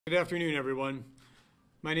Good afternoon, everyone.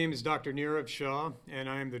 My name is Dr. Nirav Shah, and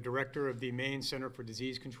I am the director of the Maine Center for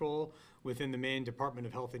Disease Control within the Maine Department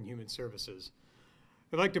of Health and Human Services.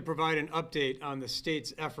 I'd like to provide an update on the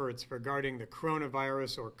state's efforts regarding the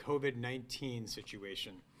coronavirus or COVID-19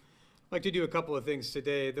 situation. I'd like to do a couple of things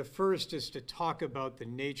today. The first is to talk about the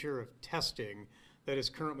nature of testing that is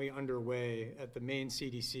currently underway at the Maine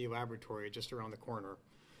CDC laboratory just around the corner.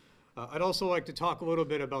 I'd also like to talk a little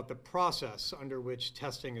bit about the process under which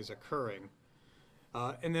testing is occurring.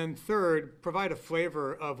 And then third, provide a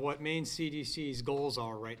flavor of what Maine CDC's goals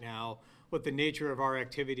are right now, what the nature of our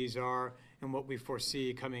activities are, and what we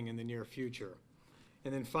foresee coming in the near future.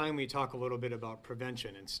 And then finally, talk a little bit about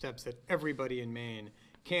prevention and steps that everybody in Maine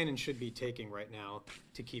can and should be taking right now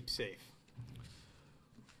to keep safe.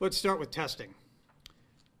 Let's start with testing.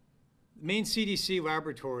 Maine CDC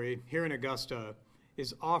laboratory here in Augusta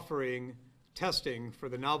is offering testing for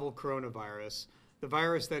the novel coronavirus, the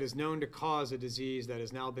virus that is known to cause a disease that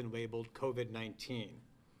has now been labeled COVID-19.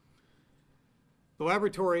 The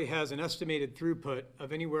laboratory has an estimated throughput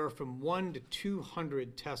of anywhere from 1 to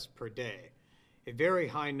 200 tests per day, a very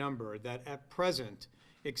high number that at present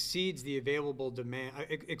exceeds the available demand,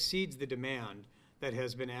 exceeds the demand that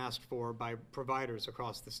has been asked for by providers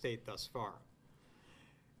across the state thus far.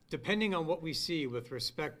 Depending on what we see with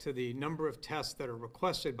respect to the number of tests that are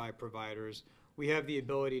requested by providers, we have the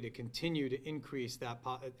ability to continue to increase that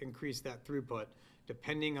throughput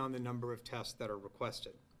depending on the number of tests that are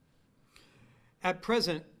requested. At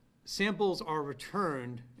present, samples are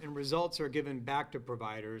returned and results are given back to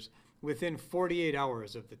providers within 48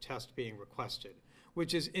 hours of the test being requested,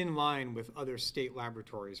 which is in line with other state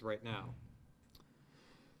laboratories right now.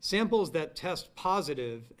 Samples that test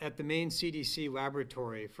positive at the Maine CDC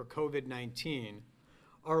laboratory for COVID-19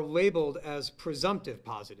 are labeled as presumptive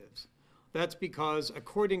positives. That's because,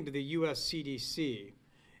 according to the US CDC,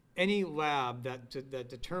 any lab that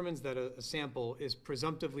determines that a sample is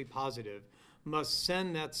presumptively positive must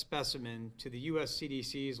send that specimen to the US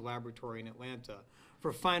CDC's laboratory in Atlanta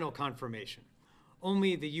for final confirmation.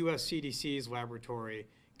 Only the US CDC's laboratory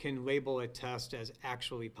can label a test as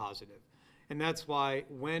actually positive. And that's why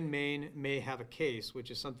when Maine may have a case,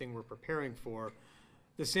 which is something we're preparing for,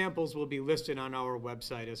 the samples will be listed on our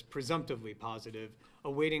website as presumptively positive,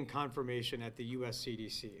 awaiting confirmation at the US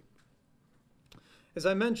CDC. As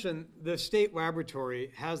I mentioned, the state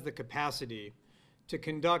laboratory has the capacity to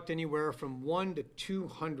conduct anywhere from 1 to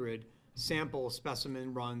 200 sample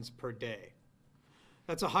specimen runs per day.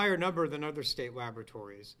 That's a higher number than other state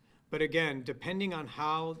laboratories. But again, depending on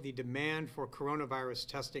how the demand for coronavirus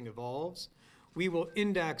testing evolves, we will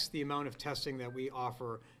index the amount of testing that we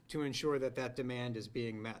offer to ensure that that demand is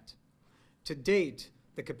being met. To date,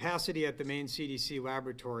 the capacity at the Maine CDC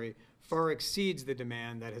laboratory far exceeds the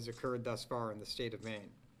demand that has occurred thus far in the state of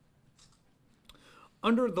Maine.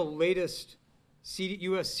 Under the latest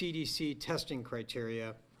US CDC testing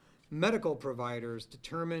criteria, medical providers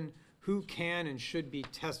determine who can and should be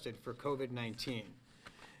tested for COVID-19.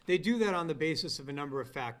 They do that on the basis of a number of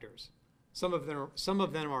factors. Some of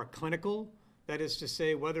them are clinical, that is to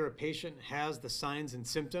say whether a patient has the signs and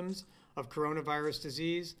symptoms of coronavirus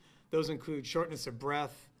disease. Those include shortness of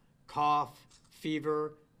breath, cough,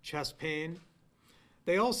 fever, chest pain.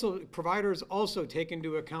 Providers also take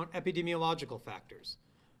into account epidemiological factors.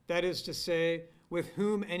 That is to say, with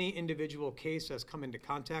whom any individual case has come into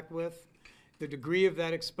contact with, the degree of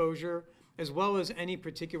that exposure, as well as any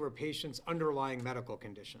particular patient's underlying medical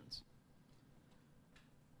conditions.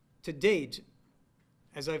 To date,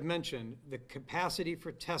 as I've mentioned, the capacity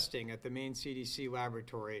for testing at the Maine CDC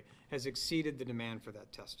laboratory has exceeded the demand for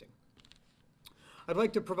that testing. I'd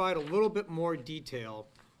like to provide a little bit more detail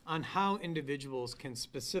on how individuals can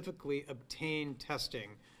specifically obtain testing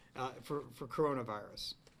for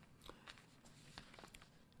coronavirus.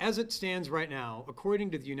 As it stands right now,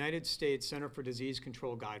 according to the United States Center for Disease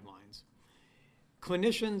Control guidelines,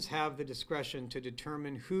 clinicians have the discretion to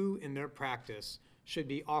determine who in their practice should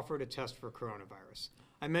be offered a test for coronavirus.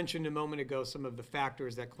 I mentioned a moment ago some of the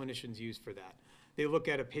factors that clinicians use for that. They look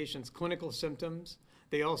at a patient's clinical symptoms.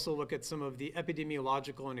 They also look at some of the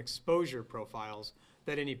epidemiological and exposure profiles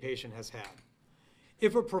that any patient has had.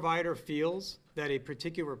 If a provider feels that a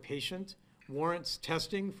particular patient warrants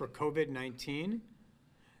testing for COVID-19,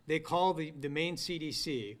 they call the Maine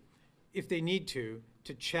CDC, if they need to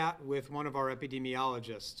chat with one of our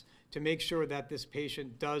epidemiologists to make sure that this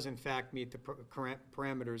patient does in fact meet the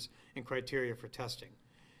parameters and criteria for testing.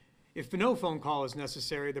 If no phone call is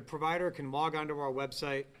necessary, the provider can log onto our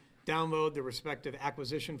website, download the respective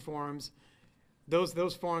acquisition forms.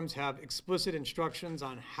 Those forms have explicit instructions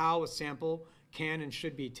on how a sample can and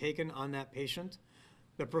should be taken on that patient.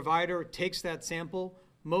 The provider takes that sample.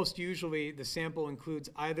 Most usually, the sample includes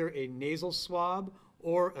either a nasal swab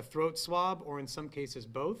or a throat swab, or in some cases,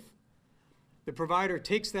 both. The provider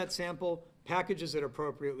takes that sample, packages it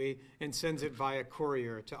appropriately, and sends it via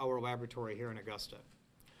courier to our laboratory here in Augusta.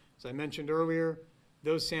 As I mentioned earlier,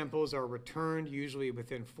 those samples are returned usually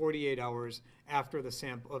within 48 hours after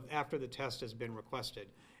the test has been requested,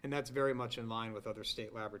 and that's very much in line with other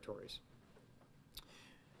state laboratories.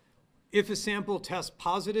 If a sample tests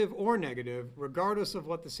positive or negative, regardless of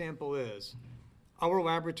what the sample is, our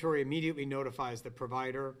laboratory immediately notifies the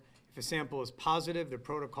provider. If a sample is positive, the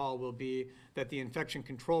protocol will be that the infection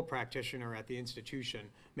control practitioner at the institution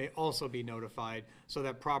may also be notified so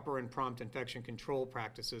that proper and prompt infection control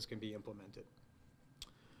practices can be implemented.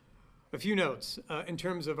 A few notes in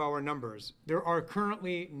terms of our numbers. There are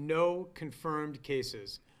currently no confirmed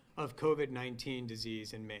cases of COVID-19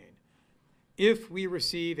 disease in Maine. If we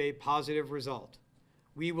receive a positive result,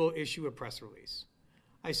 we will issue a press release.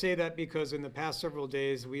 I say that because in the past several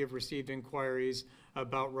days, we have received inquiries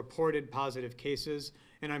about reported positive cases,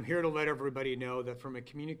 and I'm here to let everybody know that from a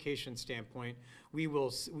communication standpoint, we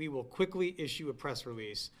will quickly issue a press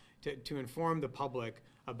release to inform the public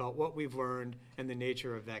about what we've learned and the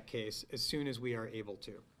nature of that case as soon as we are able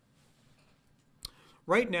to.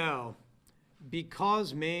 Right now,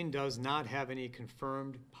 because Maine does not have any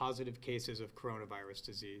confirmed positive cases of coronavirus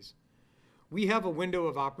disease, we have a window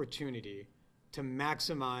of opportunity to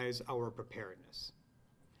maximize our preparedness.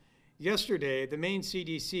 Yesterday, the Maine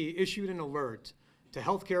CDC issued an alert to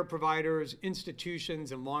healthcare providers,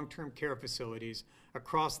 institutions, and long-term care facilities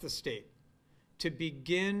across the state to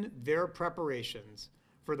begin their preparations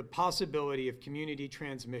for the possibility of community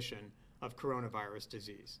transmission of coronavirus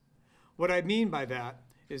disease. What I mean by that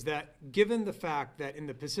is that given the fact that in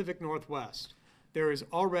the Pacific Northwest, there is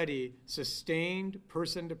already sustained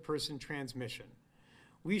person-to-person transmission,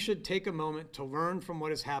 we should take a moment to learn from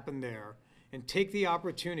what has happened there and take the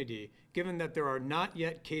opportunity, given that there are not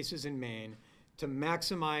yet cases in Maine, to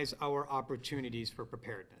maximize our opportunities for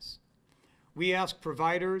preparedness. We ask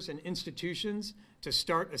providers and institutions to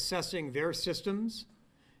start assessing their systems,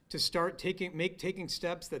 to start taking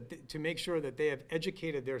steps to make sure that they have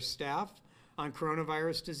educated their staff on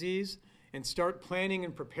coronavirus disease, and start planning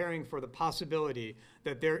and preparing for the possibility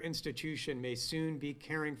that their institution may soon be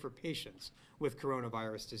caring for patients with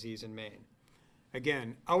coronavirus disease in Maine.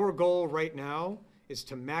 Again, our goal right now is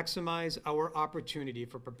to maximize our opportunity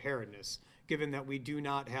for preparedness, given that we do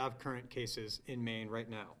not have current cases in Maine right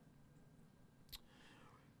now.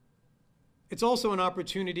 It's also an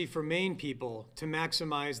opportunity for Maine people to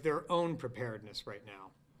maximize their own preparedness right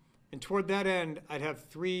now. And toward that end, I'd have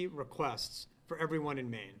 3 requests for everyone in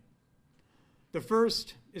Maine. The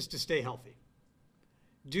first is to stay healthy.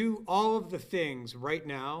 Do all of the things right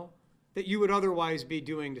now that you would otherwise be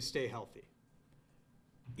doing to stay healthy.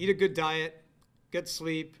 Eat a good diet, get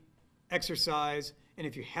sleep, exercise, and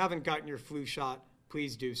if you haven't gotten your flu shot,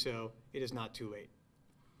 please do so. It is not too late.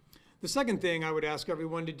 The second thing I would ask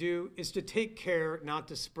everyone to do is to take care not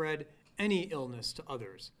to spread any illness to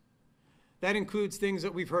others. That includes things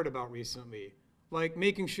that we've heard about recently, like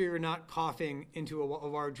making sure you're not coughing into a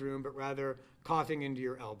large room, but rather coughing into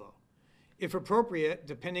your elbow. If appropriate,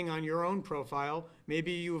 depending on your own profile,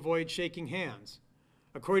 maybe you avoid shaking hands.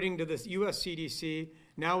 According to the US CDC,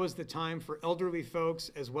 now is the time for elderly folks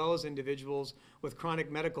as well as individuals with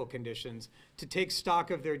chronic medical conditions to take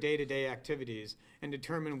stock of their day-to-day activities and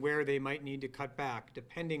determine where they might need to cut back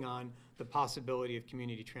depending on the possibility of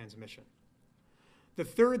community transmission. The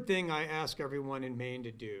third thing I ask everyone in Maine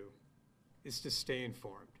to do is to stay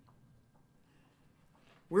informed.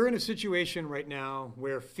 We're in a situation right now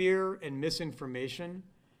where fear and misinformation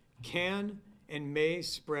can and may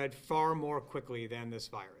spread far more quickly than this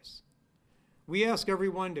virus. We ask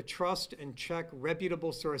everyone to trust and check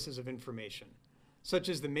reputable sources of information, such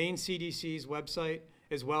as the Maine CDC's website,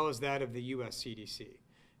 as well as that of the US CDC,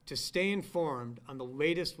 to stay informed on the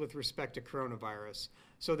latest with respect to coronavirus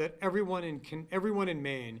so that everyone in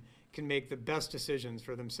Maine can make the best decisions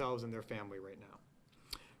for themselves and their family right now.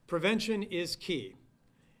 Prevention is key,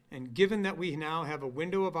 and given that we now have a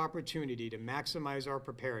window of opportunity to maximize our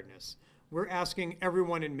preparedness, we're asking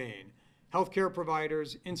everyone in Maine, healthcare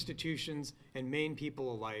providers, institutions, and Maine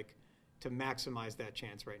people alike, to maximize that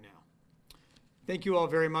chance right now. Thank you all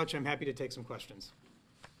very much. I'm happy to take some questions.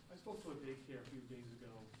 I spoke to a daycare a few days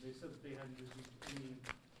ago. They said that they hadn't received any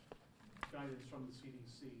guidance from the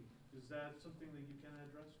CDC. Is that something that you can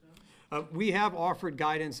address now? We have offered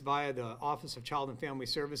guidance via the Office of Child and Family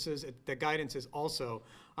Services. The guidance is also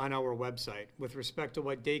on our website with respect to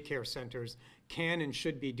what daycare centers can and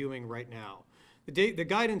should be doing right now. The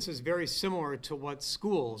guidance is very similar to what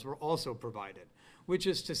schools were also provided, which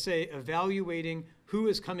is to say evaluating who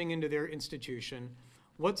is coming into their institution,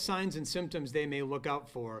 what signs and symptoms they may look out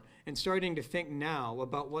for, and starting to think now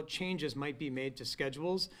about what changes might be made to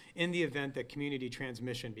schedules in the event that community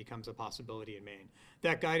transmission becomes a possibility in Maine.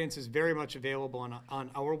 That guidance is very much available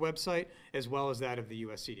on our website as well as that of the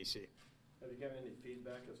US CDC. Have you gotten any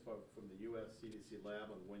feedback as far from the US CDC lab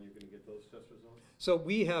on when you're going to get those test results? So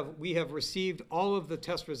we have received all of the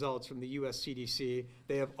test results from the US CDC.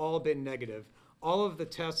 They have all been negative. All of the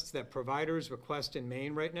tests that providers request in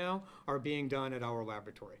Maine right now are being done at our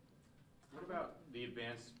laboratory. What about the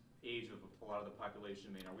advanced age of a lot of the population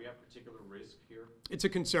in Maine? Are we at particular risk here? It's a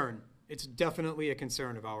concern. It's definitely a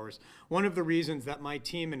concern of ours. One of the reasons that my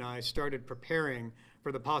team and I started preparing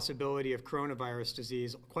for the possibility of coronavirus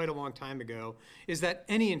disease quite a long time ago is that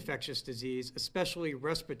any infectious disease, especially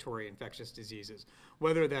respiratory infectious diseases,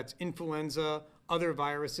 whether that's influenza, other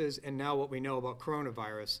viruses, and now what we know about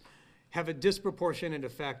coronavirus, have a disproportionate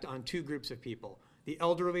effect on two groups of people, the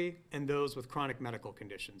elderly and those with chronic medical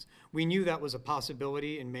conditions. We knew that was a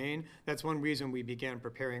possibility in Maine. That's one reason we began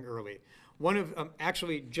preparing early.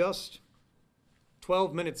 Actually, just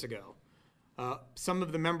 12 minutes ago, some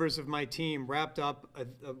of the members of my team wrapped up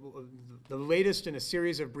the latest in a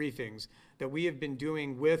series of briefings that we have been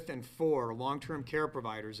doing with and for long-term care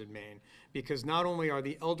providers in Maine, because not only are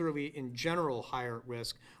the elderly in general higher at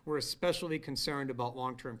risk, we're especially concerned about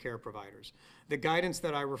long-term care providers. The guidance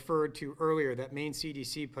that I referred to earlier that Maine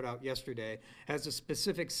CDC put out yesterday has a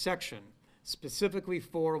specific section specifically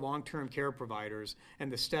for long-term care providers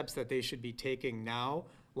and the steps that they should be taking now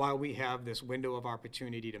while we have this window of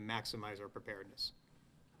opportunity to maximize our preparedness.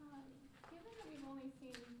 Given that we've only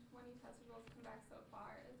seen 20 test results come back so far,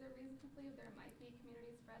 is there reason to believe there might be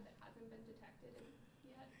community spread that hasn't been detected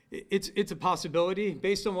yet? It's a possibility.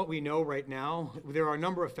 Based on what we know right now, there are a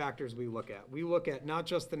number of factors we look at. We look at not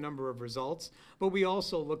just the number of results, but we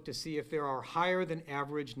also look to see if there are higher than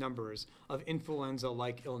average numbers of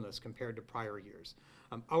influenza-like illness compared to prior years.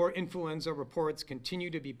 Our influenza reports continue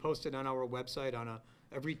to be posted on our website on a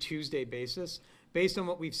every Tuesday basis. Based on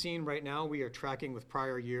what we've seen right now, we are tracking with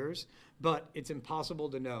prior years, but it's impossible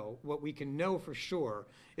to know. What we can know for sure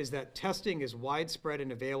is that testing is widespread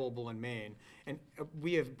and available in Maine, and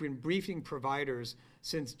we have been briefing providers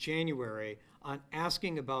since January on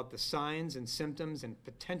asking about the signs and symptoms and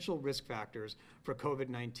potential risk factors for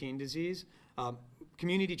COVID-19 disease.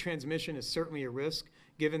 Community transmission is certainly a risk,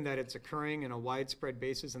 given that it's occurring in a widespread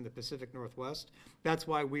basis in the Pacific Northwest. That's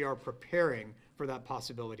why we are preparing for that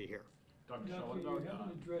possibility here. Dr. Shah, Doctor, you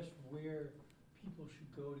haven't addressed where people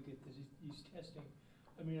should go to get these testing.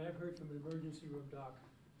 I mean, I've heard from an emergency room doc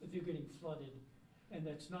that they're getting flooded, and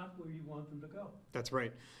that's not where you want them to go. That's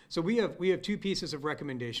right. So we have two pieces of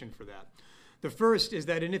recommendation for that. The first is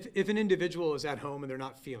that if an individual is at home and they're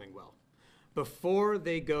not feeling well, before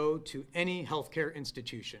they go to any healthcare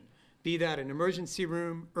institution, be that an emergency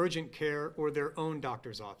room, urgent care, or their own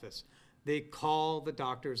doctor's office, they call the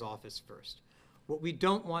doctor's office first. What we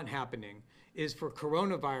don't want happening is for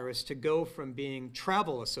coronavirus to go from being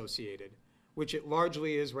travel associated, which it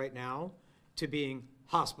largely is right now, to being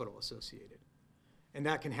hospital associated. And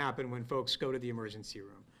that can happen when folks go to the emergency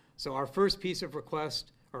room. So our first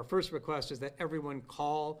request is that everyone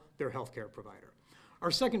call their healthcare provider.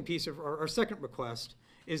 Our second request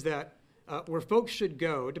is that where folks should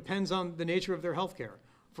go depends on the nature of their health care.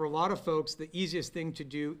 For a lot of folks, the easiest thing to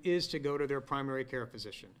do is to go to their primary care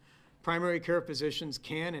physician. Primary care physicians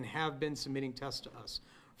can and have been submitting tests to us.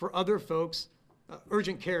 For other folks,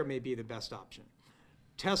 urgent care may be the best option.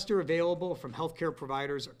 Tests are available from healthcare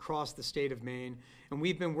providers across the state of Maine, and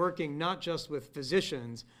we've been working not just with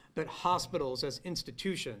physicians, but hospitals as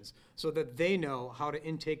institutions so that they know how to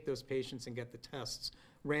intake those patients and get the tests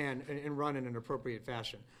run in an appropriate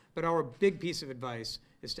fashion. But our big piece of advice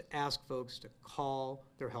is to ask folks to call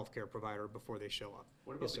their healthcare provider before they show up.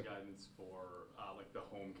 What about Yes, the sir. guidance for like the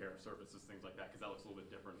home care services, things like that? Because that looks a little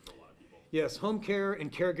bit different for a lot of people. Yes, home care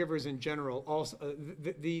and caregivers in general. Also,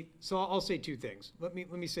 so I'll say two things. Let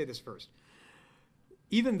me say this first.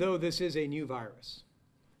 Even though this is a new virus,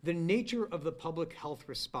 the nature of the public health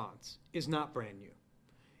response is not brand new.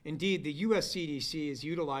 Indeed, the US CDC is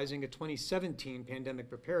utilizing a 2017 pandemic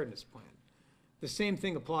preparedness plan. The same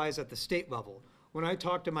thing applies at the state level. When I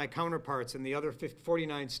talk to my counterparts in the other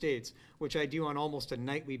 49 states, which I do on almost a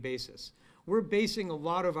nightly basis, we're basing a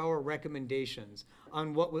lot of our recommendations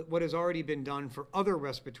on what has already been done for other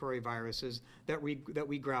respiratory viruses that we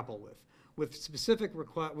grapple with specific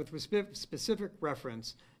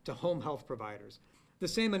reference to home health providers. The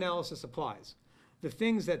same analysis applies. the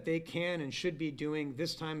things that they can and should be doing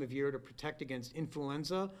this time of year to protect against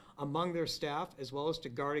influenza among their staff, as well as to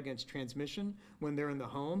guard against transmission when they're in the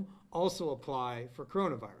home, also apply for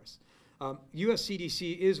coronavirus. US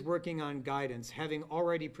CDC is working on guidance, having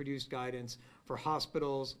already produced guidance for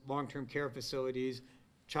hospitals, long-term care facilities,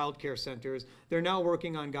 child care centers. They're now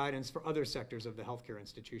working on guidance for other sectors of the healthcare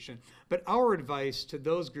institution. But our advice to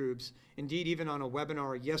those groups, indeed even on a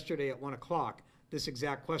webinar yesterday at 1 o'clock, this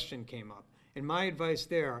exact question came up. And my advice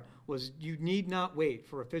there was you need not wait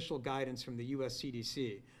for official guidance from the US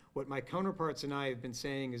CDC. What my counterparts and I have been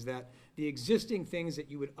saying is that the existing things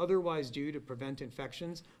that you would otherwise do to prevent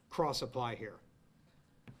infections cross-apply here.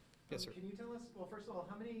 Yes, sir. Can you tell us, well, first of all,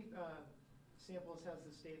 how many samples has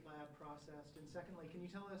the state lab processed? And secondly, can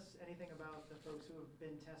you tell us anything about the folks who have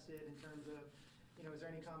been tested in terms of, is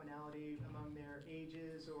there any commonality among their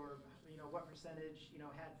ages, or, what percentage,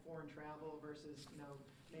 had foreign travel versus,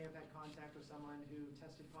 may have had contact with someone who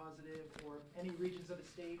tested positive, or any regions of the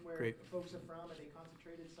state where Great. folks are from? Are they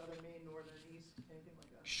concentrated, southern Maine, northern, east, anything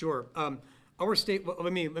like that? Sure. Our state, well,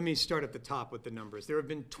 let me start at the top with the numbers. There have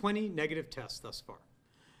been 20 negative tests thus far.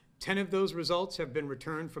 10 of those results have been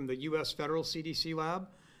returned from the US Federal CDC lab.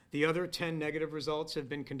 The other 10 negative results have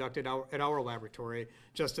been conducted at our laboratory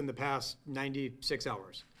just in the past 96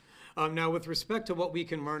 hours. Now, with respect to what we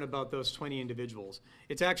can learn about those 20 individuals,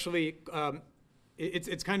 it's actually,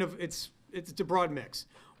 it's a broad mix.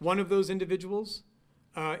 One of those individuals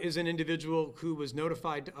is an individual who was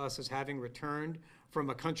notified to us as having returned from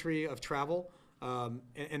a country of travel,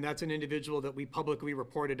 and that's an individual that we publicly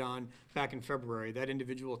reported on back in February. That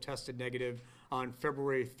individual tested negative on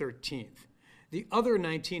February 13th. The other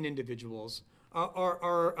 19 individuals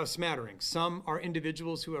are a smattering. Some are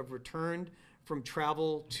individuals who have returned from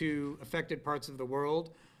travel to affected parts of the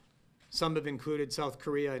world. Some have included South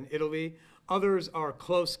Korea and Italy. Others are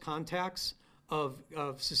close contacts of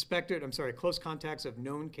close contacts of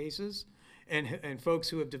known cases and folks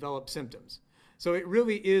who have developed symptoms. So it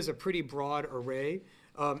really is a pretty broad array.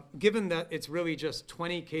 Given that it's really just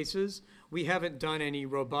 20 cases, we haven't done any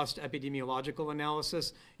robust epidemiological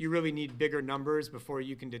analysis. You really need bigger numbers before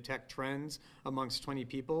you can detect trends amongst 20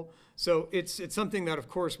 people. So it's something that, of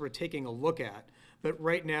course, we're taking a look at. But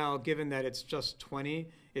right now, given that it's just 20,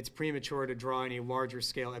 it's premature to draw any larger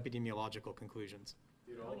scale epidemiological conclusions.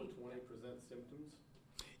 Did all the 20 present symptoms?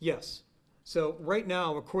 Yes. So right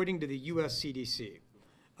now, according to the US CDC,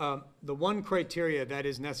 the one criteria that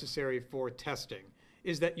is necessary for testing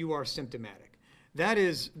is that you are symptomatic.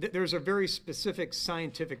 There's a very specific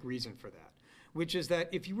scientific reason for that, which is that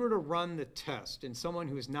if you were to run the test in someone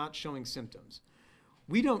who is not showing symptoms,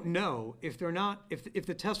 we don't know if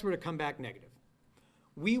the test were to come back negative.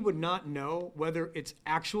 We would not know whether it's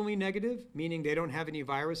actually negative, meaning they don't have any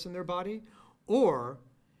virus in their body, or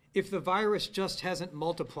if the virus just hasn't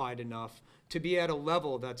multiplied enough to be at a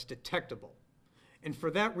level that's detectable. And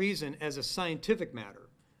for that reason, as a scientific matter,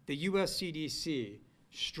 the US CDC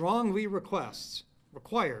strongly requires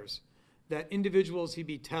that individuals who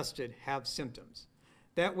be tested have symptoms.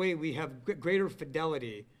 That way we have greater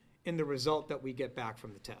fidelity in the result that we get back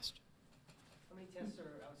from the test. How many tests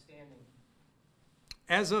are outstanding?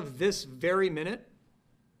 As of this very minute,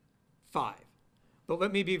 5. But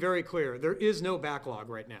let me be very clear, there is no backlog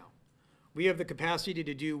right now. We have the capacity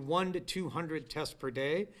to do 100 to 200 tests per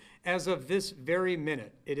day. As of this very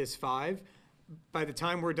minute, it is 5. By the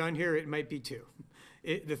time we're done here, it might be 2.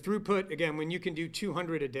 The throughput, again, when you can do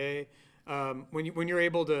 200 a day, when you're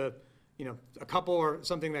able to, a couple or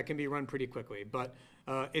something that can be run pretty quickly. But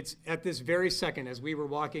it's at this very second, as we were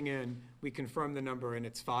walking in, we confirmed the number and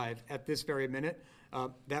it's 5 at this very minute.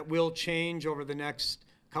 That will change over the next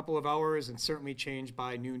couple of hours and certainly change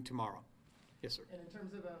by noon tomorrow. Yes, sir. And in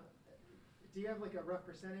terms of, do you have like a rough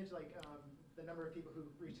percentage, like the number of people who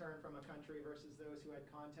return from a country versus those who had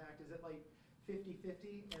contact? Is it like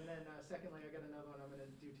 50-50? And then secondly, I got another one I'm going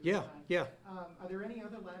to do too. Yeah. Are there any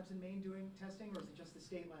other labs in Maine doing testing, or is it just the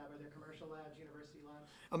state lab? Are there commercial labs, university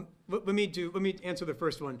labs? Let me answer the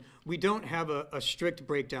first one. We don't have a strict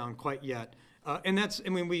breakdown quite yet. And that's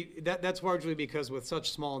largely because with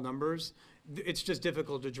such small numbers, it's just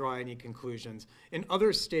difficult to draw any conclusions. In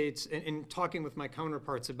other states, and in talking with my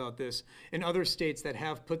counterparts about this, in other states that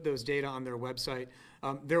have put those data on their website,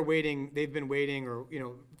 they've been waiting, or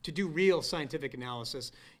to do real scientific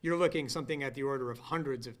analysis, you're looking something at the order of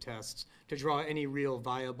hundreds of tests to draw any real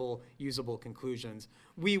viable, usable conclusions.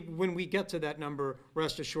 When we get to that number,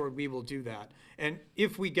 rest assured we will do that. And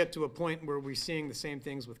if we get to a point where we're seeing the same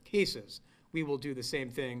things with cases, we will do the same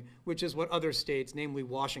thing, which is what other states, namely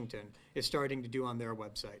Washington, is starting to do on their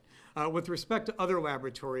website. With respect to other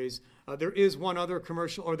laboratories, there is one other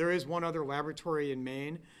laboratory in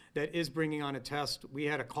Maine that is bringing on a test. We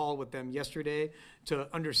had a call with them yesterday to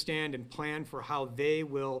understand and plan for how they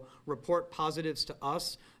will report positives to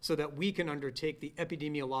us so that we can undertake the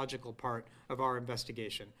epidemiological part of our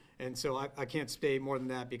investigation. And so I can't say more than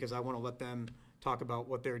that because I want to let them talk about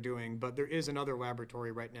what they're doing. But there is another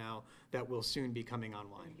laboratory right now that will soon be coming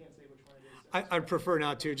online. You can't say which one it is. I'd prefer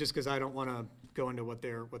not to, just because I don't want to go into what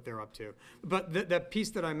they're up to. But that piece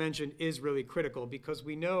that I mentioned is really critical because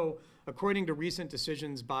we know, according to recent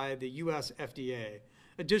decisions by the US FDA,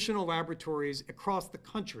 additional laboratories across the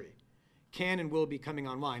country can and will be coming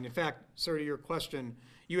online. In fact, sir, to your question,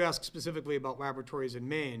 you asked specifically about laboratories in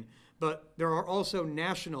Maine, but there are also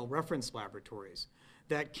national reference laboratories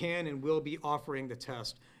that can and will be offering the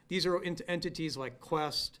test. These are entities like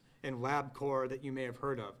Quest and LabCorp that you may have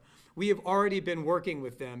heard of. We have already been working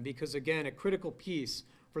with them because, again, a critical piece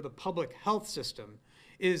for the public health system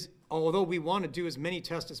is, although we want to do as many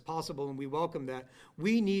tests as possible and we welcome that,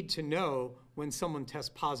 we need to know when someone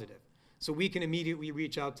tests positive so we can immediately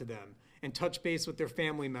reach out to them and touch base with their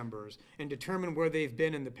family members and determine where they've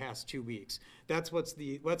been in the past 2 weeks. That's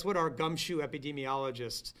what our gumshoe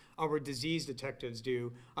epidemiologists, our disease detectives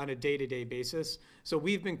do on a day-to-day basis. So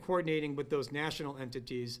we've been coordinating with those national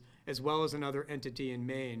entities as well as another entity in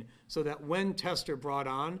Maine so that when tests are brought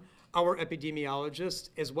on, our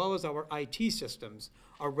epidemiologists as well as our IT systems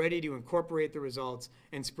are ready to incorporate the results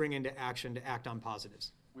and spring into action to act on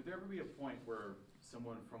positives. Would there ever be a point where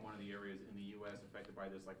someone from one of the areas in the U.S. affected by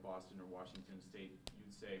this, like Boston or Washington State,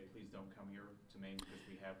 you'd say, please don't come here to Maine because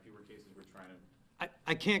we have fewer cases, we're trying to...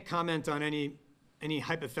 I can't comment on any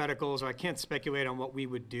hypotheticals, or I can't speculate on what we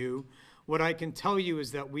would do. What I can tell you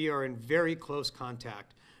is that we are in very close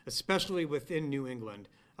contact, especially within New England.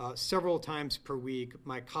 Several times per week,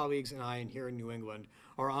 my colleagues and I here in New England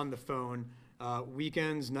are on the phone,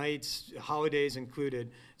 weekends, nights, holidays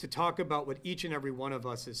included, to talk about what each and every one of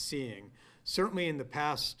us is seeing. Certainly in the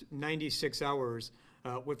past 96 hours,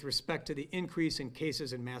 with respect to the increase in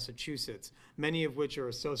cases in Massachusetts, many of which are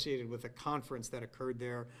associated with a conference that occurred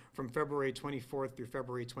there from February 24th through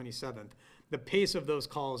February 27th, the pace of those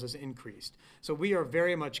calls has increased. So we are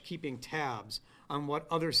very much keeping tabs on what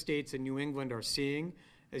other states in New England are seeing.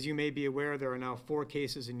 As you may be aware, there are now 4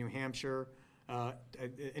 cases in New Hampshire,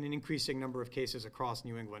 an increasing number of cases across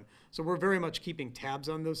New England. So we're very much keeping tabs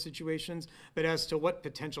on those situations, but as to what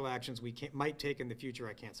potential actions we might take in the future,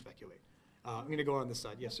 I can't speculate. I'm going to go on this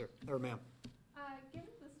side. Yes, sir. Or ma'am. Given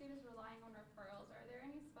the state is relying on referrals, are there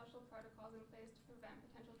any special protocols in place to prevent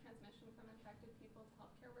potential transmission from infected people to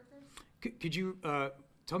healthcare workers? Could you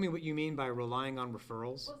tell me what you mean by relying on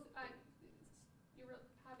referrals? Well, you're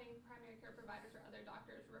having primary care providers or other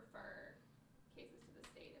doctors refer cases to the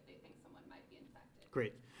state if they think someone might be infected.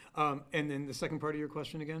 Great. And then the second part of your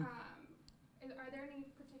question again? Are there any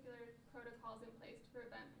particular protocols in place to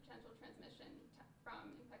prevent potential transmission from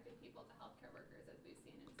infected people to healthcare workers, as we've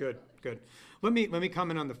seen in Good. Let me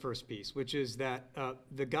comment on the first piece, which is that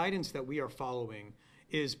the guidance that we are following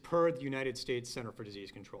is per the United States Center for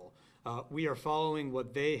Disease Control. We are following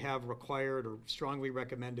what they have required or strongly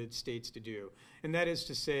recommended states to do, and that is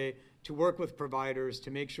to say, to work with providers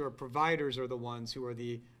to make sure providers are the ones who are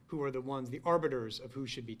the arbiters of who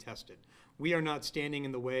should be tested. We are not standing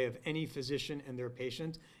in the way of any physician and their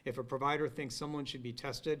patient. If a provider thinks someone should be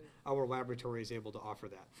tested, our laboratory is able to offer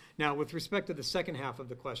that. Now, with respect to the second half of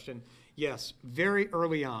the question, yes, very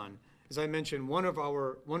early on, as I mentioned, one of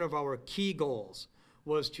our key goals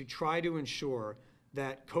was to try to ensure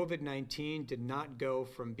that COVID-19 did not go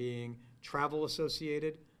from being travel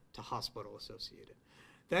associated to hospital associated.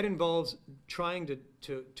 That involves trying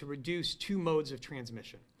to reduce 2 modes of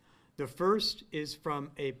transmission. The first is from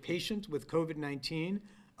a patient with COVID-19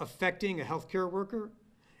 affecting a healthcare worker,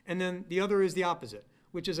 and then the other is the opposite,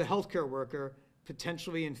 which is a healthcare worker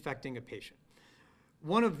potentially infecting a patient.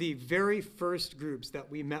 One of the very first groups that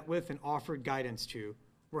we met with and offered guidance to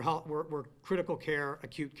were critical care,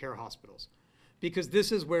 acute care hospitals, because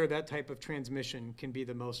this is where that type of transmission can be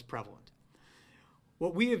the most prevalent.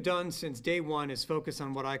 What we have done since day one is focus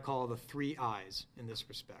on what I call the 3 I's in this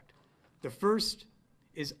respect. The first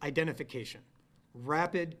is identification,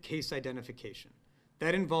 rapid case identification.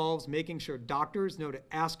 That involves making sure doctors know to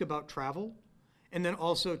ask about travel, and then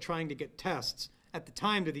also trying to get tests at the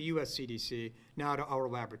time to the US CDC, now to our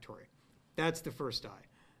laboratory. That's the first I.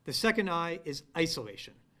 The second I is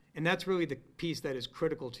isolation, and that's really the piece that is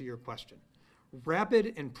critical to your question.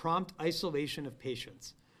 Rapid and prompt isolation of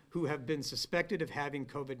patients who have been suspected of having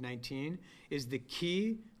COVID-19 is the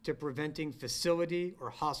key to preventing facility or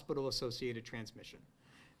hospital-associated transmission.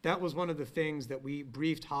 That was one of the things that we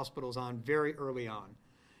briefed hospitals on very early on,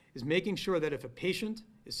 is making sure that if a patient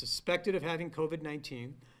is suspected of having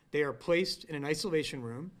COVID-19, they are placed in an isolation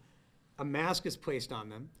room, a mask is placed on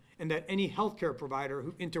them, and that any healthcare provider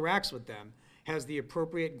who interacts with them has the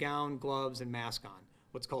appropriate gown, gloves, and mask on,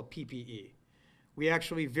 what's called PPE. We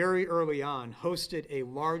actually very early on hosted a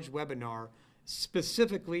large webinar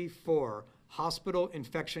specifically for hospital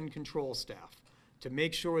infection control staff to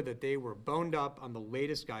make sure that they were boned up on the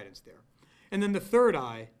latest guidance there. And then the third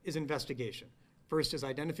I is investigation. First is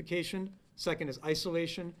identification, second is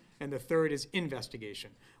isolation, and the third is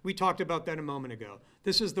investigation. We talked about that a moment ago.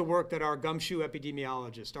 This is the work that our gumshoe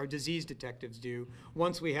epidemiologists, our disease detectives do.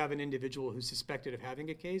 Once we have an individual who's suspected of having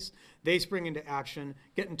a case, they spring into action,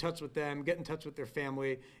 get in touch with them, get in touch with their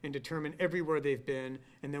family, and determine everywhere they've been,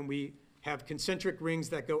 and then we have concentric rings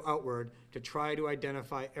that go outward to try to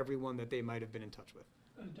identify everyone that they might have been in touch with.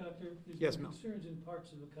 Doctor, Yes, there's been Mel. concerns in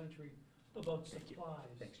parts of the country about Thank you. supplies.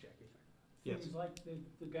 Thanks, Jackie. Yes. Things like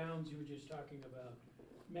the gowns you were just talking about,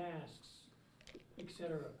 masks, et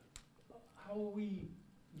cetera. How are we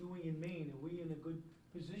doing in Maine? Are we in a good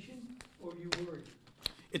position, or are you worried?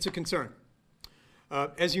 It's a concern.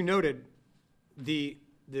 As you noted, the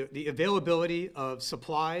availability of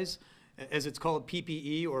supplies, as it's called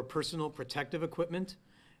PPE or personal protective equipment,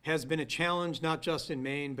 has been a challenge not just in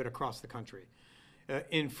Maine but across the country.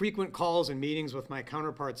 In frequent calls and meetings with my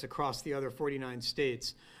counterparts across the other 49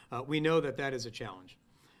 states, we know that that is a challenge.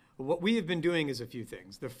 What we have been doing is a few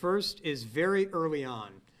things. The first is very early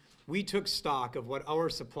on, we took stock of what our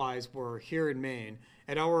supplies were here in Maine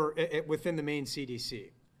within the Maine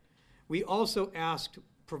CDC. We also asked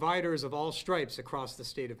providers of all stripes across the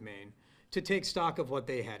state of Maine to take stock of what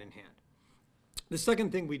they had in hand. The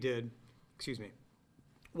second thing we did,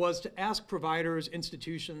 was to ask providers,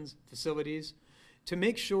 institutions, facilities, to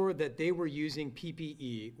make sure that they were using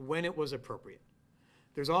PPE when it was appropriate.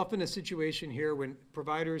 There's often a situation here when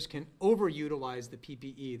providers can overutilize the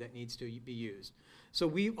PPE that needs to be used. So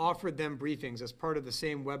we offered them briefings as part of the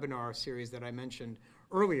same webinar series that I mentioned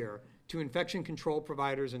earlier to infection control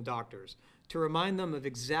providers and doctors to remind them of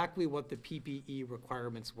exactly what the PPE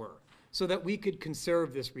requirements were so that we could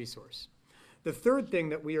conserve this resource. The third thing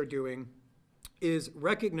that we are doing is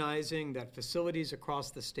recognizing that facilities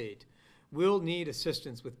across the state will need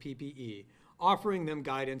assistance with PPE, offering them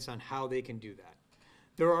guidance on how they can do that.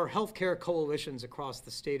 There are healthcare coalitions across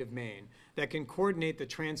the state of Maine that can coordinate the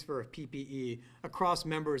transfer of PPE across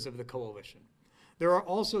members of the coalition. There are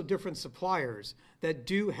also different suppliers that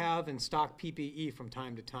do have and stock PPE from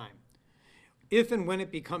time to time. If and when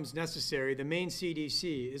it becomes necessary, the Maine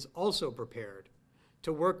CDC is also prepared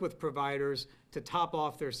to work with providers to top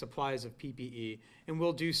off their supplies of PPE, and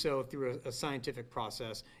we'll do so through a scientific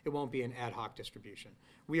process. It won't be an ad hoc distribution.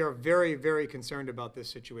 We are very, very concerned about this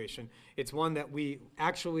situation. It's one that we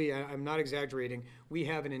actually, I'm not exaggerating, we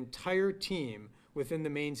have an entire team within the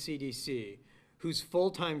Maine CDC whose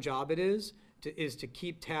full-time job it is to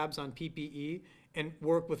keep tabs on PPE and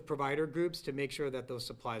work with provider groups to make sure that those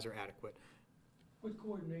supplies are adequate. What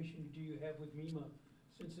coordination do you have with MEMA,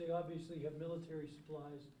 since they obviously have military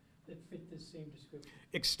supplies that fit this same description?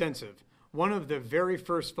 Extensive. One of the very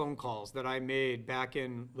first phone calls that I made back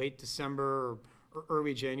in late December or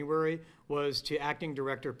early January was to Acting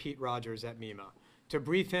Director Pete Rogers at MEMA to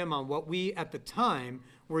brief him on what we at the time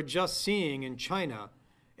were just seeing in China.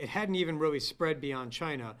 It hadn't even really spread beyond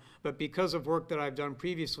China, but because of work that I've done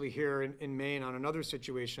previously here in Maine on another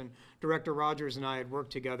situation, Director Rogers and I had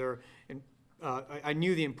worked together, and I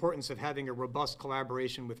knew the importance of having a robust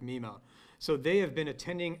collaboration with MEMA. So they have been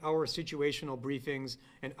attending our situational briefings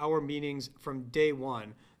and our meetings from day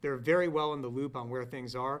one. They're very well in the loop on where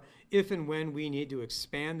things are. If and when we need to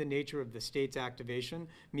expand the nature of the state's activation,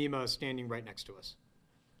 MEMA is standing right next to us.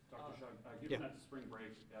 Dr. Shah, given that spring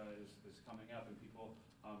break is coming up and people,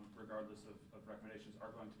 regardless of recommendations,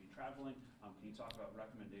 are going to be traveling, can you talk about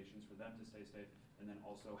recommendations for them to stay safe, and then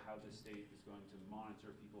also how the state is going to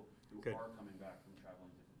monitor people who are coming back from traveling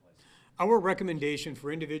different places? Our recommendation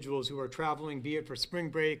for individuals who are traveling, be it for spring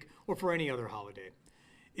break or for any other holiday,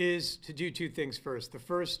 is to do two things first. The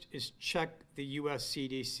first is check the US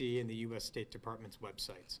CDC and the US State Department's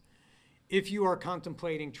websites. If you are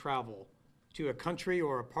contemplating travel to a country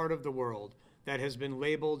or a part of the world that has been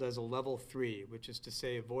labeled as a level 3, which is to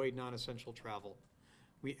say avoid non-essential travel,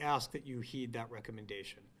 we ask that you heed that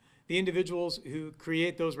recommendation. The individuals who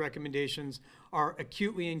create those recommendations are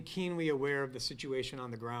acutely and keenly aware of the situation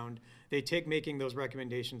on the ground. They take making those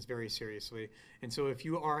recommendations very seriously. And so if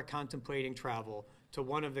you are contemplating travel, to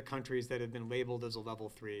one of the countries that have been labeled as a level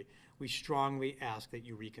 3, we strongly ask that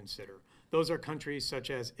you reconsider. Those are countries such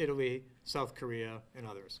as Italy, South Korea, and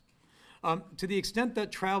others. To the extent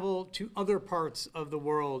that travel to other parts of the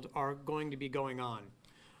world are going to be going on,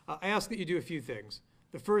 I ask that you do a few things.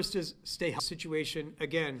 The first is stay healthy. Situation,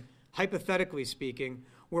 again, hypothetically speaking,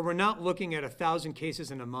 where we're not looking at 1,000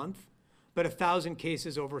 cases in a month, but 1,000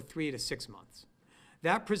 cases over 3 to 6 months.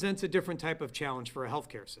 That presents a different type of challenge for a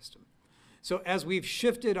healthcare system. So as we've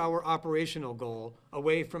shifted our operational goal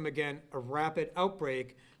away from, again, a rapid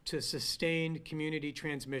outbreak to sustained community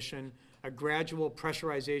transmission, a gradual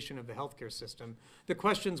pressurization of the healthcare system, the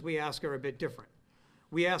questions we ask are a bit different.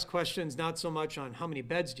 We ask questions not so much on how many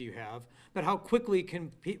beds do you have, but how quickly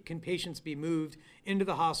can patients be moved into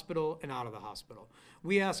the hospital and out of the hospital.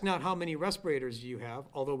 We ask not how many respirators do you have,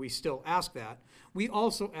 although we still ask that. We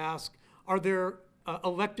also ask, are there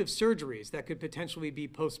elective surgeries that could potentially be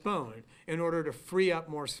postponed in order to free up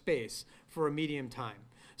more space for a medium time?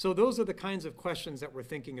 So those are the kinds of questions that we're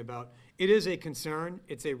thinking about. It is a concern,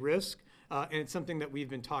 it's a risk, and it's something that we've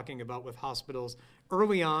been talking about with hospitals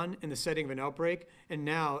early on in the setting of an outbreak, and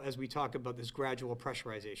now as we talk about this gradual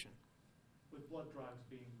pressurization. With blood drives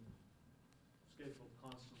being scheduled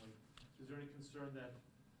constantly, is there any concern that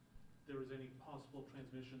there is any possible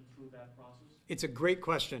transmission through that process? It's a great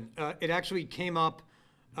question. It actually came up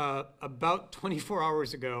about 24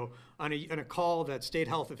 hours ago on a call that state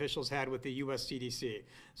health officials had with the US CDC.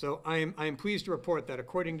 So I am pleased to report that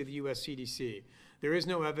according to the US CDC, there is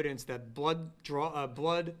no evidence that blood draw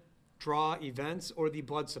events or the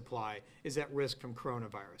blood supply is at risk from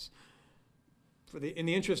coronavirus. In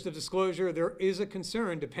the interest of disclosure, there is a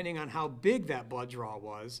concern, depending on how big that blood draw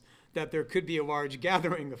was, that there could be a large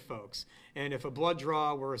gathering of folks. And if a blood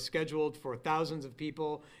draw were scheduled for thousands of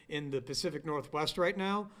people in the Pacific Northwest right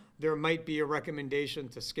now, there might be a recommendation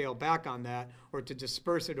to scale back on that or to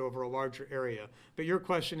disperse it over a larger area. But your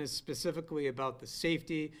question is specifically about the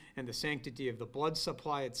safety and the sanctity of the blood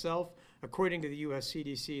supply itself. According to the US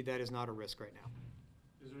CDC, that is not a risk right now.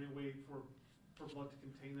 Is there any way for blood to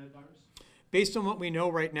contain that virus? Based on what we know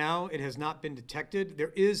right now, it has not been detected.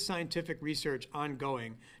 There is scientific research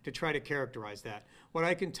ongoing to try to characterize that. What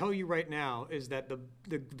I can tell you right now is that the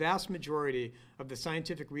vast majority of the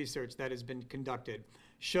scientific research that has been conducted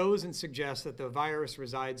shows and suggests that the virus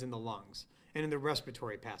resides in the lungs and in the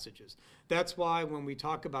respiratory passages. That's why when we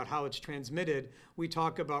talk about how it's transmitted, we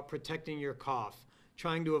talk about protecting your cough,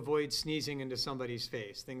 trying to avoid sneezing into somebody's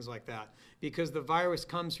face, things like that. Because the virus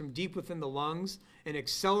comes from deep within the lungs and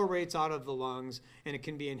accelerates out of the lungs, and it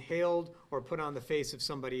can be inhaled or put on the face of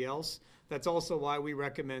somebody else. That's also why we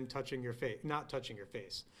recommend touching your face, not touching your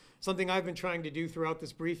face. Something I've been trying to do throughout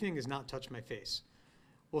this briefing is not touch my face.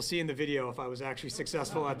 We'll see in the video if I was actually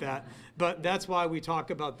successful at that. But that's why we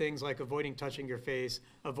talk about things like avoiding touching your face,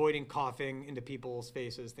 avoiding coughing into people's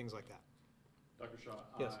faces, things like that. Dr. Shah,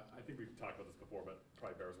 Yes. I think we've talked about this before, but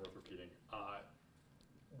probably bears worth repeating.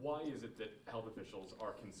 Why is it that health officials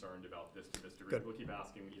are concerned about this to this degree? Good. People keep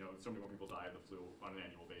asking, so many more people die of the flu on an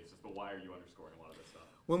annual basis, but why are you underscoring a lot of this stuff?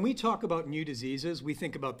 When we talk about new diseases, we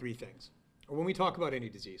think about three things. Or when we talk about any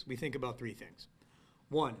disease, we think about three things.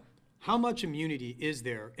 One, how much immunity is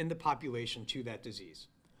there in the population to that disease?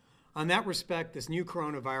 On that respect, this new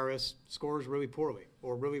coronavirus scores really poorly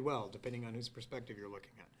or really well, depending on whose perspective you're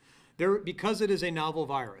looking at. Because it is a novel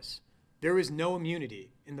virus, there is no immunity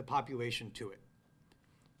in the population to it.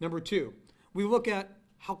 Number two, we look at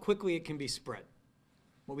how quickly it can be spread,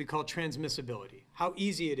 what we call transmissibility, how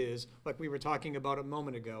easy it is, like we were talking about a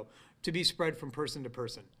moment ago, to be spread from person to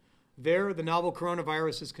person. There, the novel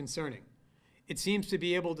coronavirus is concerning. It seems to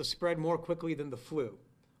be able to spread more quickly than the flu,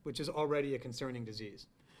 which is already a concerning disease.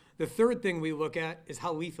 The third thing we look at is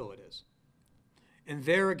how lethal it is. And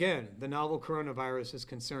there again, the novel coronavirus is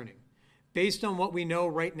concerning. Based on what we know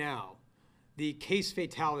right now, the case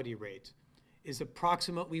fatality rate is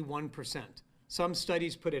approximately 1%. Some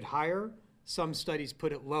studies put it higher, some studies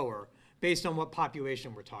put it lower, based on what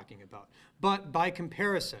population we're talking about. But by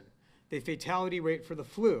comparison, the fatality rate for the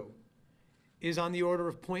flu is on the order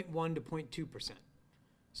of 0.1 to 0.2%.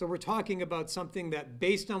 So we're talking about something that,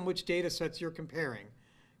 based on which data sets you're comparing,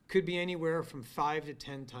 could be anywhere from 5 to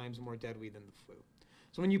 10 times more deadly than the flu.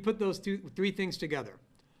 So when you put those three things together,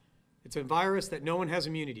 it's a virus that no one has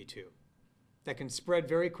immunity to, that can spread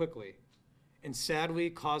very quickly, and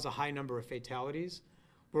sadly cause a high number of fatalities.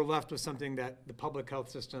 We're left with something that the public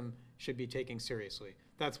health system should be taking seriously.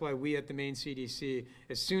 That's why we at the Maine CDC,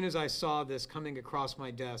 as soon as I saw this coming across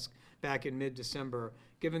my desk back in mid-December,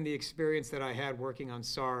 given the experience that I had working on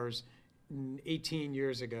SARS 18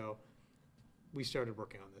 years ago, we started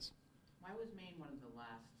working on this. Why was Maine one of the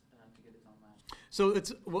last to get its own lab? So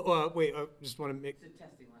it's, wait, just want to make. It's a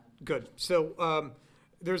testing lab. Good. So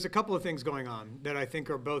there's a couple of things going on that I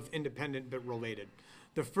think are both independent but related.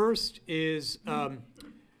 The first is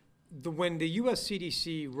when the US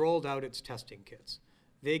CDC rolled out its testing kits,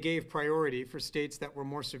 they gave priority for states that were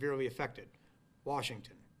more severely affected.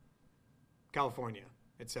 Washington, California,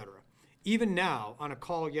 et cetera. Even now, on a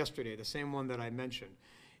call yesterday, the same one that I mentioned,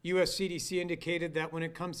 US CDC indicated that when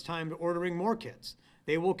it comes time to ordering more kits,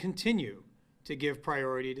 they will continue to give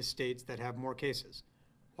priority to states that have more cases.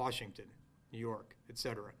 Washington, New York, et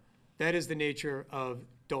cetera. That is the nature of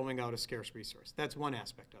doling out a scarce resource. That's one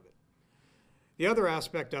aspect of it. The other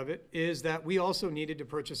aspect of it is that we also needed to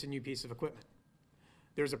purchase a new piece of equipment.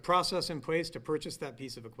 There's a process in place to purchase that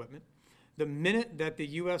piece of equipment. The minute that the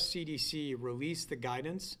US CDC released the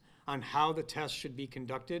guidance on how the test should be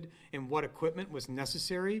conducted and what equipment was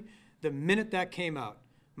necessary, the minute that came out,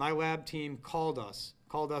 my lab team called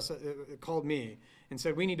me and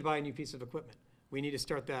said, we need to buy a new piece of equipment. We need to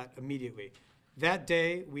start that immediately. That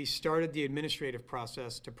day, we started the administrative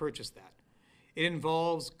process to purchase that. It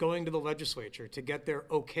involves going to the legislature to get their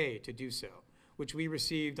okay to do so, which we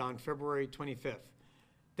received on February 25th.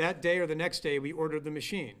 That day or the next day, we ordered the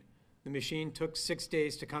machine. The machine took 6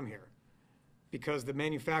 days to come here because the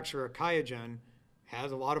manufacturer, QIAGEN,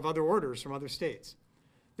 has a lot of other orders from other states.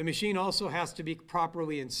 The machine also has to be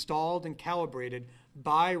properly installed and calibrated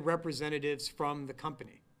by representatives from the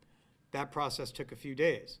company. That process took a few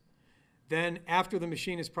days. Then after the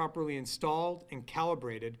machine is properly installed and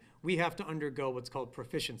calibrated, we have to undergo what's called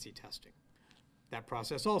proficiency testing. That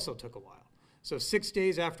process also took a while. So 6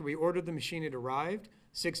 days after we ordered the machine, it arrived.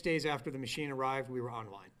 6 days after the machine arrived, we were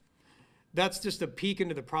online. That's just a peek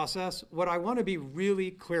into the process. What I want to be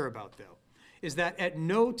really clear about, though, is that at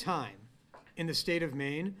no time in the state of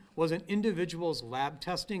Maine was an individual's lab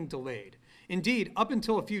testing delayed. Indeed, up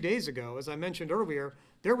until a few days ago, as I mentioned earlier,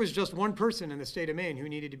 there was just one person in the state of Maine who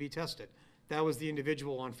needed to be tested. That was the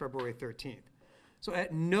individual on February 13th. So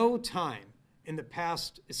at no time in the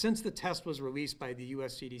past, since the test was released by the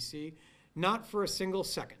US CDC, not for a single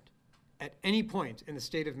second, at any point in the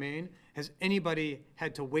state of Maine, has anybody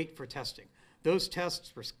had to wait for testing. Those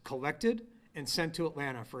tests were collected and sent to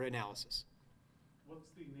Atlanta for analysis.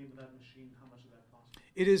 What's the name of that machine? How much did that cost?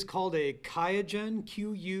 It is called a QIAGEN,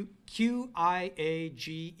 Q-I-A-G-E-N,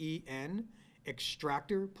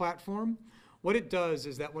 extractor platform. What it does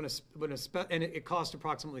is that and it costs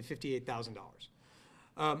approximately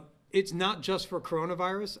 $58,000. It's not just for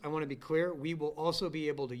coronavirus. I want to be clear. We will also be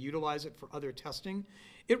able to utilize it for other testing.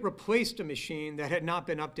 It replaced a machine that had not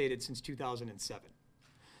been updated since 2007.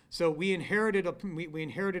 So we inherited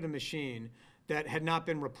a machine that had not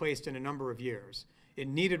been replaced in a number of years. It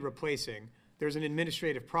needed replacing. There's an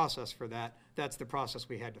administrative process for that. That's the process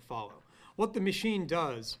we had to follow. What the machine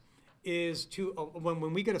does is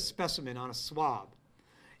when we get a specimen on a swab,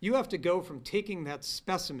 you have to go from taking that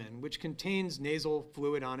specimen, which contains nasal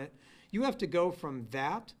fluid on it, you have to go from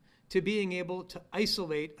that to being able to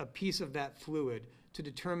isolate a piece of that fluid to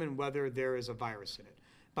determine whether there is a virus in it.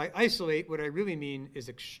 By isolate, what I really mean is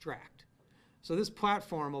extract. So this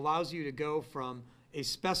platform allows you to go from a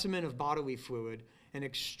specimen of bodily fluid and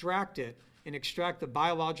extract it and extract the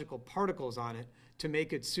biological particles on it to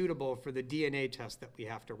make it suitable for the DNA test that we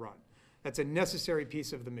have to run. That's a necessary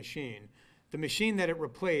piece of the machine. The machine that it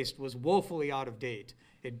replaced was woefully out of date.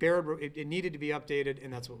 It needed to be updated,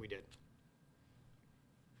 and that's what we did.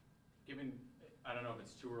 Given, I don't know if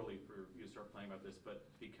it's too early for you to start playing about this, but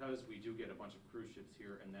because we do get a bunch of cruise ships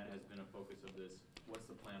here, and that has been a focus of this, what's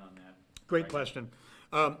the plan on that? Great question.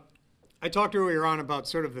 I talked earlier on about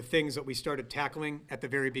sort of the things that we started tackling at the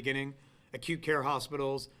very beginning. Acute care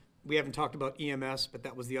hospitals. We haven't talked about EMS, but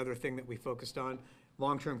that was the other thing that we focused on.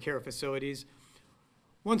 Long-term care facilities.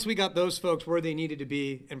 Once we got those folks where they needed to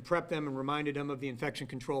be and prepped them and reminded them of the infection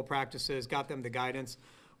control practices, got them the guidance,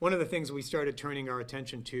 one of the things we started turning our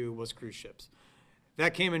attention to was cruise ships.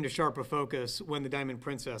 That came into sharper focus when the Diamond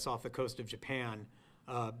Princess off the coast of Japan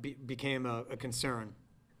became a concern.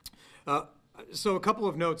 So a couple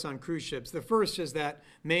of notes on cruise ships. The first is that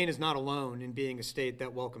Maine is not alone in being a state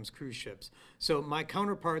that welcomes cruise ships. So my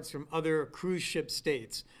counterparts from other cruise ship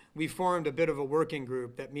states, we formed a bit of a working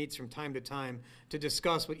group that meets from time to time to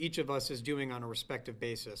discuss what each of us is doing on a respective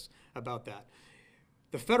basis about that.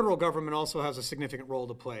 The federal government also has a significant role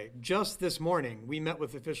to play. Just this morning, we met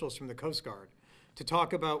with officials from the Coast Guard to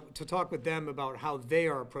talk with them about how they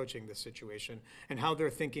are approaching this situation and how they're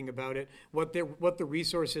thinking about it, what the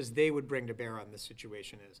resources they would bring to bear on this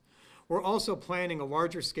situation is. We're also planning a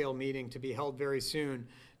larger scale meeting to be held very soon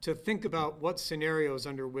to think about what scenarios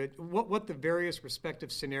under which, what the various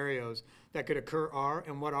respective scenarios that could occur are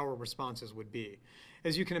and what our responses would be.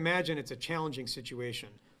 As you can imagine, it's a challenging situation.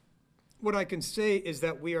 What I can say is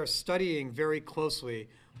that we are studying very closely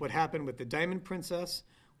what happened with the Diamond Princess,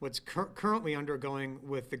 what's currently undergoing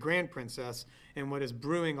with the Grand Princess, and what is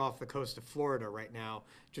brewing off the coast of Florida right now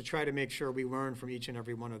to try to make sure we learn from each and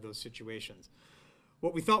every one of those situations.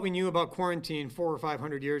 What we thought we knew about quarantine 400 or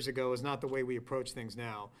 500 years ago is not the way we approach things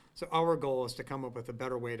now. So our goal is to come up with a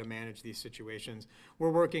better way to manage these situations. We're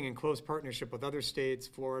working in close partnership with other states,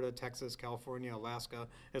 Florida, Texas, California, Alaska,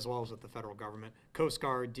 as well as with the federal government, Coast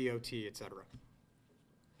Guard, DOT, et cetera.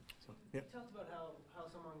 So, You talked about how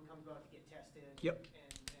someone comes out to get tested. Yep.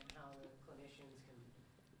 And how the clinicians can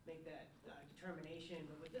make that determination.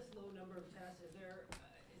 But with this low number of tests, is there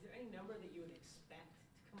any number that you would expect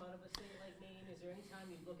to come out of a state like Maine? Is there any time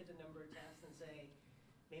you look at the number of tests and say,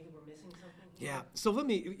 maybe we're missing something here? Yeah, so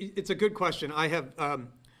it's a good question. I have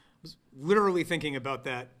was literally thinking about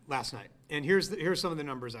that last night. And here's some of the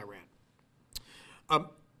numbers I ran.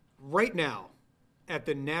 Right now, at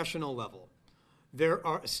the national level, there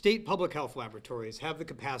are state public health laboratories have the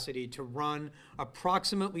capacity to run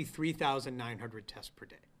approximately 3,900 tests per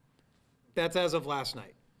day. That's as of last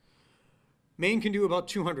night. Maine can do about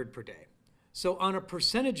 200 per day. So on a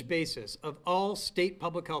percentage basis of all state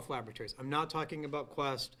public health laboratories, I'm not talking about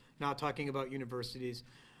Quest, not talking about universities,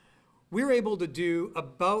 we're able to do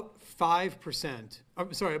about 5%,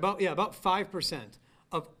 about 5%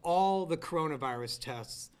 of all the coronavirus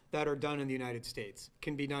tests that are done in the United States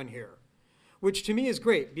can be done here, which to me is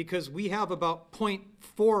great because we have about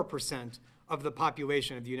 0.4% of the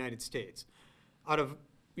population of the United States out of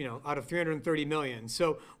 330 million.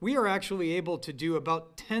 So we are actually able to do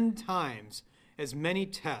about 10 times as many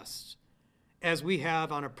tests as we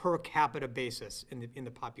have on a per capita basis in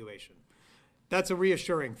the population. That's a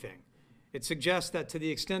reassuring thing. It suggests that to the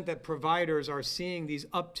extent that providers are seeing these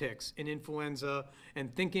upticks in influenza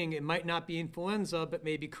and thinking it might not be influenza, but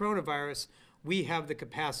maybe coronavirus, we have the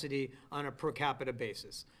capacity on a per capita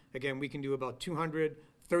basis. Again, we can do about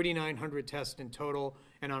 3,900 tests in total,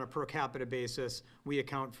 and on a per capita basis, we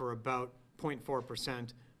account for about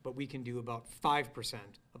 0.4%, but we can do about 5%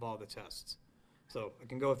 of all the tests. So I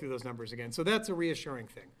can go through those numbers again. So that's a reassuring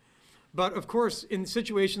thing. But of course, in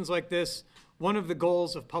situations like this, one of the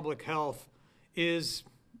goals of public health is,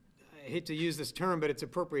 I hate to use this term, but it's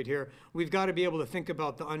appropriate here, we've got to be able to think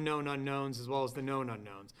about the unknown unknowns as well as the known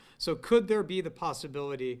unknowns. So could there be the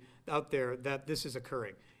possibility out there that this is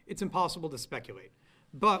occurring? It's impossible to speculate.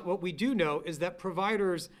 But what we do know is that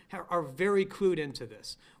providers are very clued into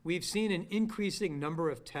this. We've seen an increasing number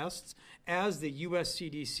of tests as the US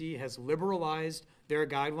CDC has liberalized their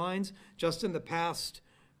guidelines. Just in the past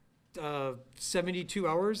 72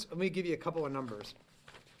 hours, let me give you a couple of numbers.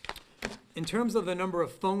 In terms of the number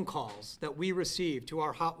of phone calls that we receive to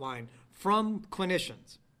our hotline from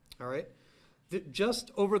clinicians, all right,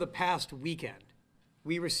 just over the past weekend,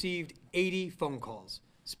 we received 80 phone calls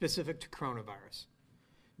specific to coronavirus.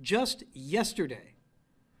 Just yesterday,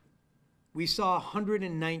 we saw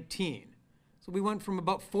 119. So we went from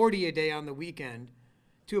about 40 a day on the weekend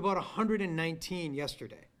to about 119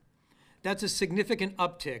 yesterday. That's a significant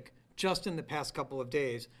uptick just in the past couple of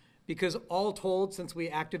days because all told, since we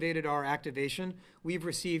activated our activation, we've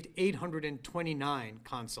received 829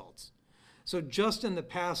 consults. So just in the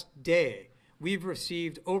past day, we've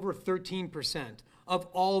received over 13% of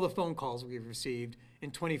all the phone calls we've received in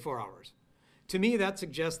 24 hours. To me, that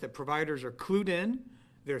suggests that providers are clued in,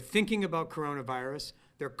 they're thinking about coronavirus,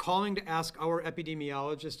 they're calling to ask our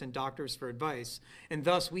epidemiologists and doctors for advice, and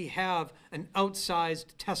thus we have an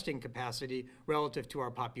outsized testing capacity relative to our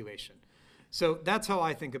population. So that's how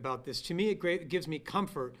I think about this. To me, it gives me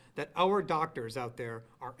comfort that our doctors out there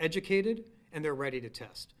are educated and they're ready to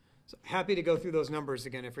test. So happy to go through those numbers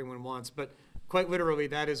again if everyone wants, but quite literally,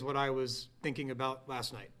 that is what I was thinking about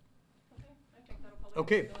last night. Okay, I think that'll probably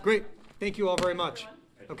Okay, answer the last great. one. Thank you all very Thanks, much.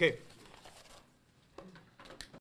 everyone. Okay.